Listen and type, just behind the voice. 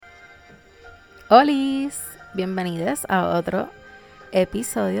Holisss, bienvenides a otro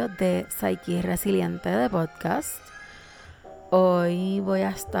episodio de Psyche Resiliente de podcast. Hoy voy a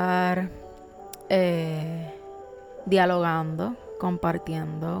estar dialogando,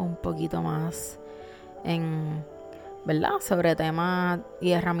 compartiendo un poquito más sobre temas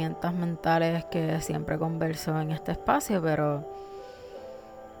y herramientas mentales que siempre converso en este espacio, pero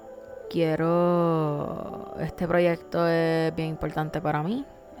este proyecto es bien importante para mí.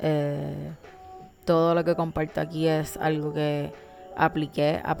 Todo lo que comparto aquí es algo que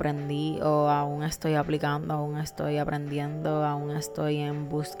apliqué, aprendí o aún estoy aplicando, aún estoy aprendiendo, aún estoy en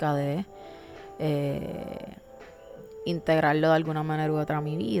busca de integrarlo de alguna manera u otra a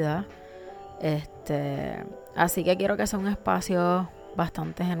mi vida. Así que quiero que sea un espacio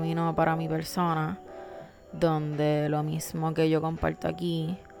bastante genuino para mi persona, donde lo mismo que yo comparto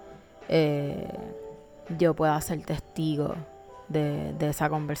aquí, yo pueda ser testigo de esa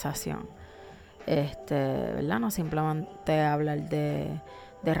conversación. ¿Verdad? No simplemente hablar de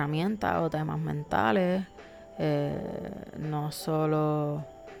herramientas o temas mentales, no solo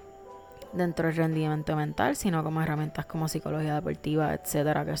dentro del rendimiento mental, sino como herramientas como psicología deportiva,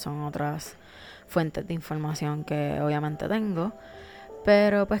 etcétera, que son otras fuentes de información que obviamente tengo.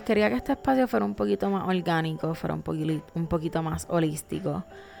 Pero pues quería que este espacio fuera un poquito más orgánico, fuera un poquito más holístico,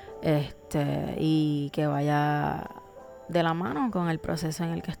 y que vaya de la mano con el proceso en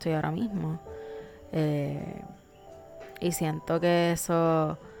el que estoy ahora mismo. Y siento que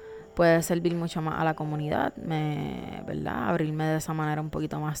eso puede servir mucho más a la comunidad, ¿verdad? Abrirme de esa manera un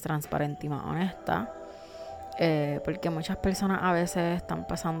poquito más transparente y más honesta, porque muchas personas a veces están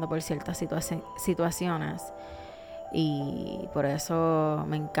pasando por ciertas situaciones, y por eso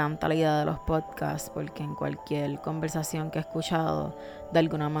me encanta la idea de los podcasts, porque en cualquier conversación que he escuchado, de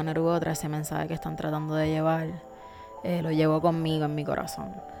alguna manera u otra, ese mensaje que están tratando de llevar, lo llevo conmigo en mi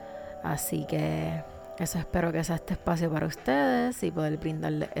corazón. Así que eso espero que sea este espacio para ustedes y poder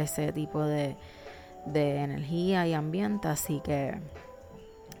brindarles ese tipo de energía y ambiente. Así que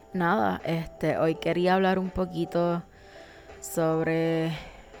nada, hoy quería hablar un poquito sobre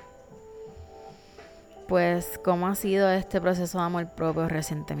pues cómo ha sido este proceso de amor propio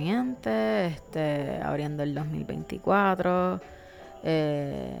recientemente, abriendo el 2024,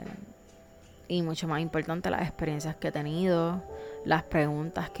 y mucho más importante, las experiencias que he tenido, las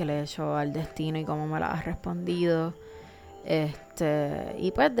preguntas que le he hecho al destino y cómo me las ha respondido.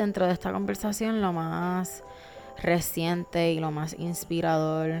 Y pues dentro de esta conversación, lo más reciente y lo más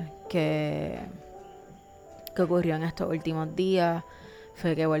inspirador que ocurrió en estos últimos días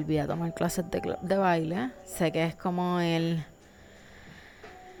fue que volví a tomar clases de baile. Sé que es como el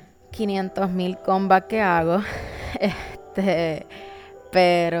 500,000 comeback que hago,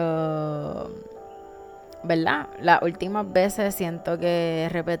 pero ¿verdad? Las últimas veces siento que he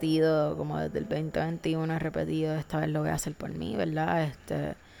repetido, como desde el 2021 he repetido, esta vez lo voy a hacer por mí, ¿verdad?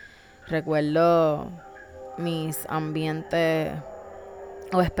 Recuerdo mis ambientes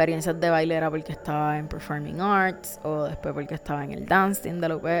o experiencias de baile era porque estaba en Performing Arts, o después porque estaba en el dancing de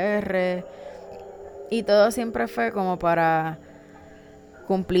la UPR, y todo siempre fue como para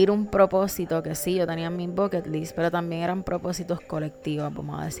cumplir un propósito, que sí, yo tenía mi bucket list, pero también eran propósitos colectivos,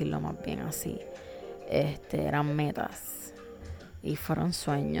 vamos a decirlo más bien así. Eran metas y fueron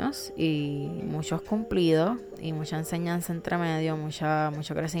sueños y muchos cumplidos y mucha enseñanza entre medio,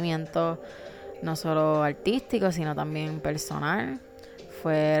 mucho crecimiento, no solo artístico sino también personal.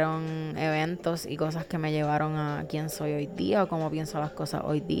 Fueron eventos y cosas que me llevaron a quién soy hoy día, o cómo pienso las cosas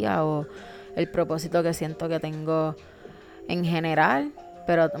hoy día, o el propósito que siento que tengo en general,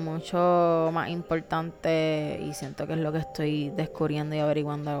 pero mucho más importante, y siento que es lo que estoy descubriendo y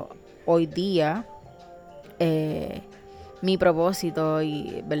averiguando hoy día, mi propósito,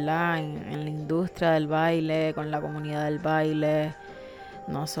 y verdad, en la industria del baile, con la comunidad del baile,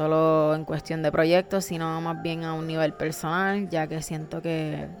 no solo en cuestión de proyectos, sino más bien a un nivel personal, ya que siento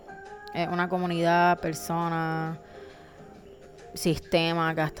que es una comunidad, persona,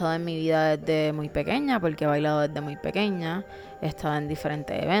 sistema que ha estado en mi vida desde muy pequeña, porque he bailado desde muy pequeña. He estado en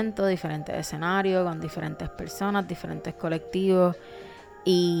diferentes eventos, diferentes escenarios, con diferentes personas, diferentes colectivos,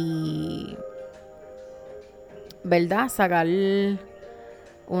 y ¿verdad? Sacar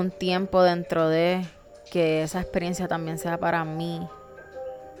un tiempo dentro de que esa experiencia también sea para mí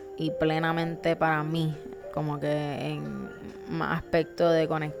y plenamente para mí, como que en más aspecto de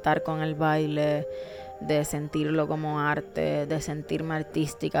conectar con el baile, de sentirlo como arte, de sentirme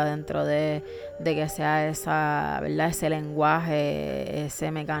artística dentro de que sea esa, ¿verdad? Ese lenguaje, ese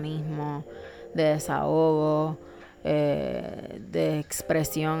mecanismo de desahogo, de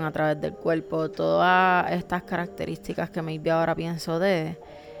expresión a través del cuerpo, todas estas características que maybe ahora pienso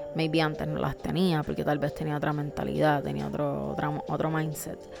maybe antes no las tenía, porque tal vez tenía otra mentalidad, tenía otro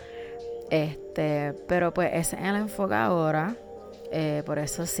mindset. Pero pues ese es el enfoque ahora. Por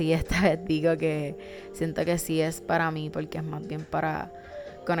eso sí, esta vez digo que siento que sí es para mí, porque es más bien para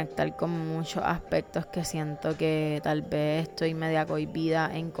conectar con muchos aspectos que siento que tal vez estoy media cohibida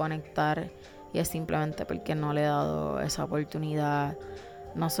en conectar, y es simplemente porque no le he dado esa oportunidad,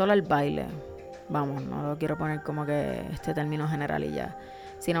 no solo al baile, vamos, no lo quiero poner como que este término general y ya,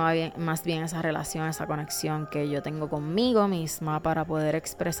 sino más bien esa relación, esa conexión que yo tengo conmigo misma para poder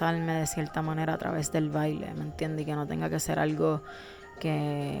expresarme de cierta manera a través del baile, ¿me entiendes? Y que no tenga que ser algo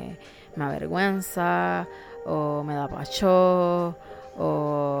que me avergüenza o me da pacho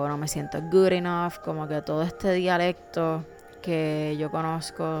o no me siento good enough, como que todo este dialecto que yo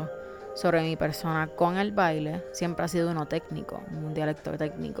conozco sobre mi persona con el baile siempre ha sido uno técnico, un dialecto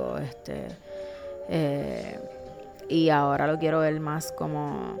técnico, y ahora lo quiero ver más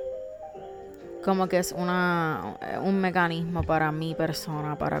como que es un mecanismo para mi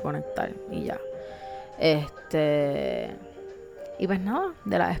persona para conectar y ya. Y pues nada,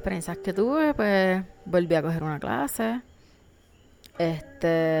 de las experiencias que tuve, pues volví a coger una clase.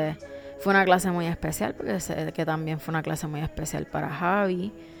 Fue una clase muy especial, porque sé que también fue una clase muy especial para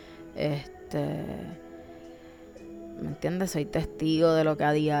Javi. ¿Me entiendes? Soy testigo de lo que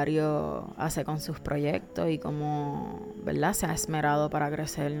a diario hace con sus proyectos y cómo, ¿verdad? Se ha esmerado para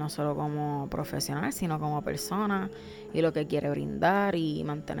crecer no solo como profesional, sino como persona, y lo que quiere brindar y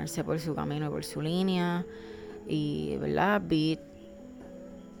mantenerse por su camino y por su línea y, ¿verdad? Be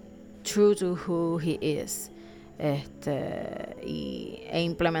true to who he is. E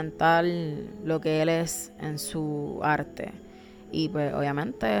implementar lo que él es en su arte. Y pues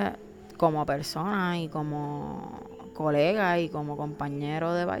obviamente como persona y como colega y como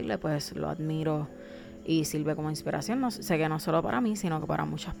compañero de baile, pues lo admiro y sirve como inspiración. No, sé que no solo para mí, sino que para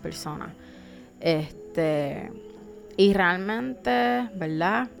muchas personas. Y realmente,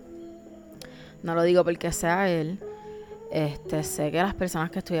 ¿verdad? No lo digo porque sea él. Sé que las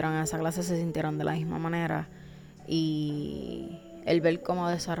personas que estuvieron en esa clase se sintieron de la misma manera, y el ver cómo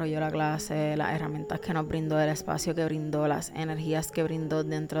desarrolló la clase, las herramientas que nos brindó, el espacio que brindó, las energías que brindó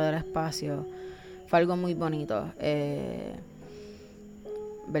dentro del espacio, fue algo muy bonito.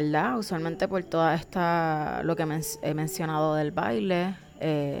 ¿Verdad? Usualmente por toda lo que he mencionado del baile,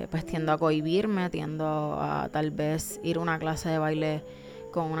 pues tiendo a cohibirme, tiendo a tal vez ir a una clase de baile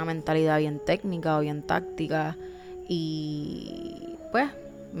con una mentalidad bien técnica o bien táctica, y pues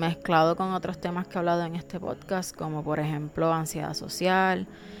mezclado con otros temas que he hablado en este podcast, como por ejemplo ansiedad social,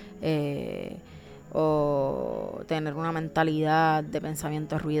 o tener una mentalidad de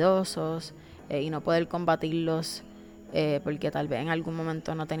pensamientos ruidosos, y no poder combatirlos, porque tal vez en algún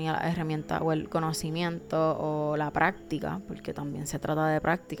momento no tenía la herramienta o el conocimiento o la práctica, porque también se trata de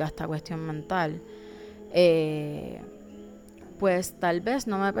práctica esta cuestión mental, pues tal vez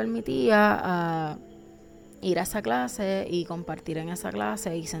no me permitía ir a esa clase y compartir en esa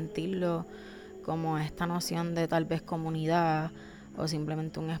clase y sentirlo como esta noción de tal vez comunidad, o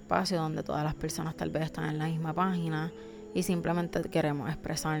simplemente un espacio donde todas las personas tal vez están en la misma página y simplemente queremos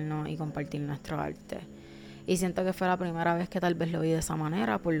expresarnos y compartir nuestro arte. Y siento que fue la primera vez que tal vez lo vi de esa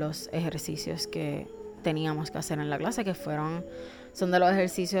manera, por los ejercicios que teníamos que hacer en la clase, que son de los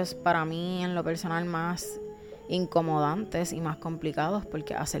ejercicios para mí en lo personal más incomodantes y más complicados,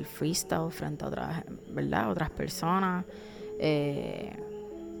 porque hacer freestyle frente a otras personas,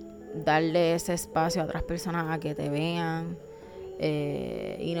 darle ese espacio a otras personas a que te vean,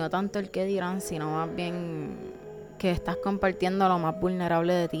 y no tanto el que dirán, sino más bien que estás compartiendo lo más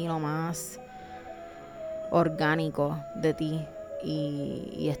vulnerable de ti, lo más orgánico de ti,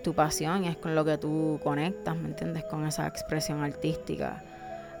 y es tu pasión y es con lo que tú conectas, ¿me entiendes? Con esa expresión artística.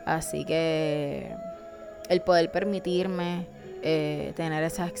 Así que el poder permitirme tener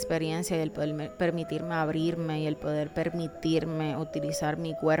esa experiencia, y el poder permitirme abrirme, y el poder permitirme utilizar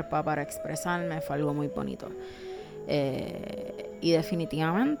mi cuerpo para expresarme, fue algo muy bonito. Y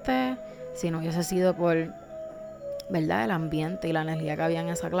definitivamente, si no hubiese sido por, ¿verdad?, el ambiente y la energía que había en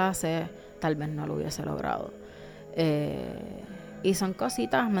esa clase, tal vez no lo hubiese logrado. Y son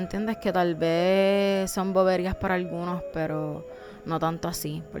cositas, ¿me entiendes?, que tal vez son boberías para algunos, pero no tanto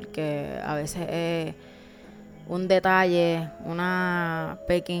así, porque a veces un detalle, una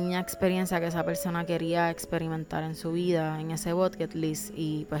pequeña experiencia que esa persona quería experimentar en su vida, en ese bucket list,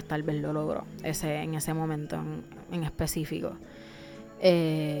 y pues tal vez lo logró en ese momento en específico.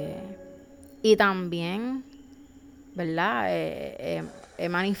 Y también, ¿verdad? He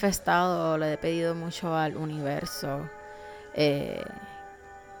manifestado, le he pedido mucho al universo,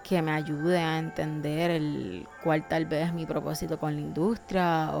 que me ayude a entender cuál tal vez es mi propósito con la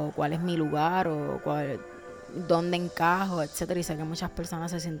industria, o cuál es mi lugar, o dónde encajo, etcétera. Y sé que muchas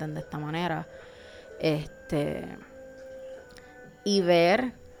personas se sienten de esta manera. Y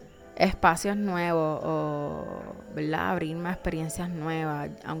ver espacios nuevos, o, ¿verdad?, abrirme a experiencias nuevas,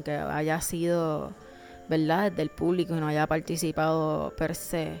 aunque haya sido, ¿verdad?, desde el público y no haya participado per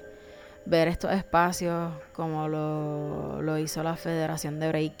se. Ver estos espacios como lo hizo la Federación de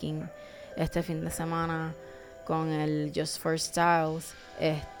Breaking este fin de semana con el Just for Styles,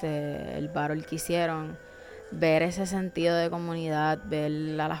 el battle que hicieron. Ver ese sentido de comunidad,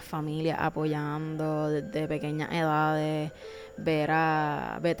 ver a las familias apoyando desde pequeñas edades, ver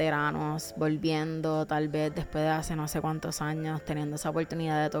a veteranos volviendo tal vez después de hace no sé cuántos años, teniendo esa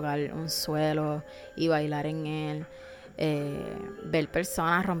oportunidad de tocar un suelo y bailar en él. Ver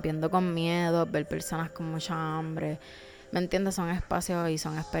personas rompiendo con miedo, ver personas con mucha hambre. ¿Me entiendes? Son espacios y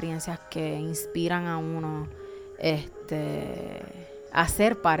son experiencias que inspiran a uno a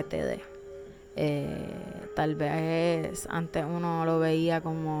ser parte de. Tal vez antes uno lo veía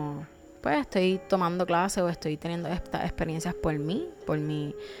como, pues estoy tomando clases o estoy teniendo estas experiencias por mí, por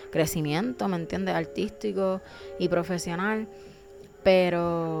mi crecimiento, ¿me entiendes?, artístico y profesional.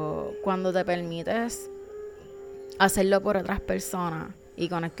 Pero cuando te permites hacerlo por otras personas y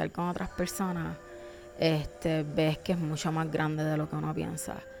conectar con otras personas, ves que es mucho más grande de lo que uno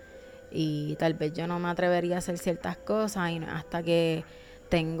piensa. Y tal vez yo no me atrevería a hacer ciertas cosas y hasta que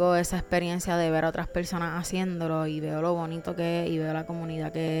tengo esa experiencia de ver a otras personas haciéndolo y veo lo bonito que es y veo la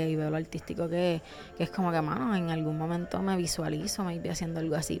comunidad que es y veo lo artístico que es como que, mano, en algún momento me visualizo me voy haciendo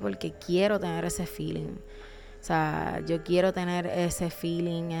algo así porque quiero tener ese feeling. O sea, yo quiero tener ese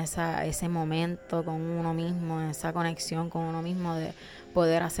feeling, ese momento con uno mismo, esa conexión con uno mismo de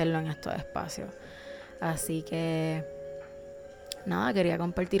poder hacerlo en estos espacios. Así que, nada, quería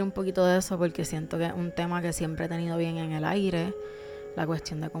compartir un poquito de eso porque siento que es un tema que siempre he tenido bien en el aire. La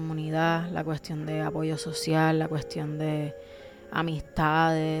cuestión de comunidad, la cuestión de apoyo social, la cuestión de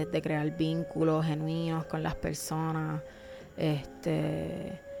amistades, de crear vínculos genuinos con las personas.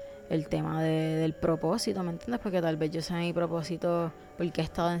 El tema del propósito, ¿me entiendes? Porque tal vez yo sé mi propósito porque he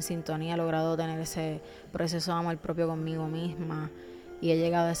estado en sintonía, he logrado tener ese proceso de amor propio conmigo misma y he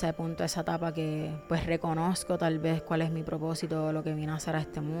llegado a ese punto, a esa etapa que pues reconozco tal vez cuál es mi propósito, lo que vine a hacer a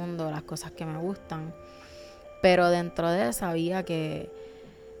este mundo, las cosas que me gustan. Pero dentro de eso sabía que,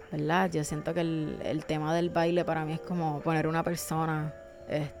 ¿verdad? Yo siento que el tema del baile para mí es como poner una persona,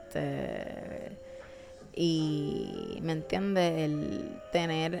 y ¿me entiendes? El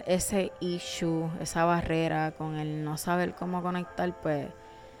tener ese issue, esa barrera con el no saber cómo conectar, pues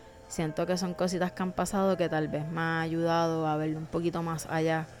siento que son cositas que han pasado que tal vez me ha ayudado a ver un poquito más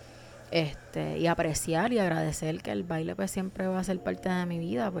allá, y apreciar y agradecer que el baile pues siempre va a ser parte de mi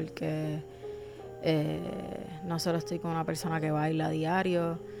vida porque no solo estoy con una persona que baila a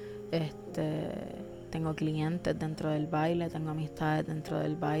diario, tengo clientes dentro del baile, tengo amistades dentro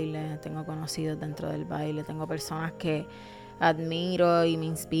del baile, tengo conocidos dentro del baile, tengo personas que admiro y me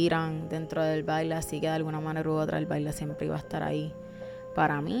inspiran dentro del baile, así que de alguna manera u otra el baile siempre iba a estar ahí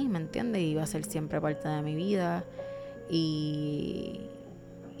para mí, ¿me entiendes? Y iba a ser siempre parte de mi vida y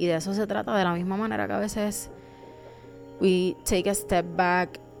de eso se trata, de la misma manera que a veces we take a step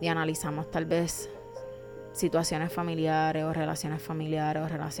back y analizamos tal vez situaciones familiares o relaciones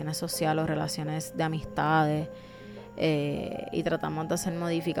sociales o relaciones de amistades, y tratamos de hacer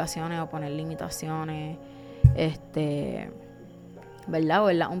modificaciones o poner limitaciones, ¿verdad? O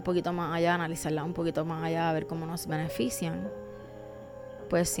verlas un poquito más allá, analizarlas un poquito más allá, a ver cómo nos benefician.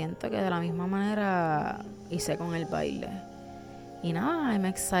 Pues siento que de la misma manera hice con el baile. Y nada, I'm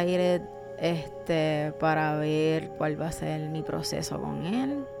excited para ver cuál va a ser mi proceso con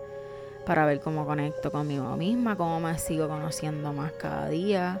él, para ver cómo conecto conmigo misma, cómo me sigo conociendo más cada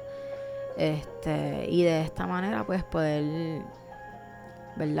día, y de esta manera pues poder,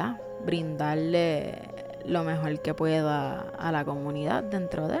 ¿verdad?, brindarle lo mejor que pueda a la comunidad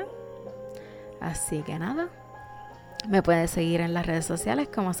dentro de. Así que nada, me puedes seguir en las redes sociales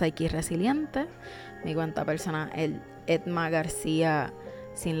como Psyche Resiliente, mi cuenta personal Edma García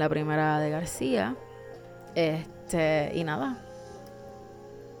sin la primera de García, y nada,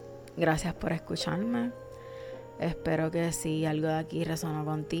 gracias por escucharme. Espero que si algo de aquí resonó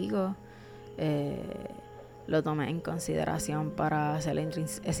contigo, lo tomes en consideración para hacer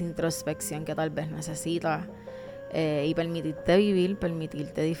esa introspección que tal vez necesitas, y permitirte vivir,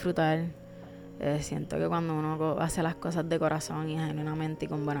 permitirte disfrutar. Siento que cuando uno hace las cosas de corazón y genuinamente y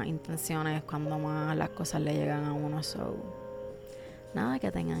con buenas intenciones es cuando más las cosas le llegan a uno. So, nada,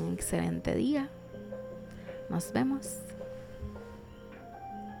 que tengan un excelente día. Nos vemos.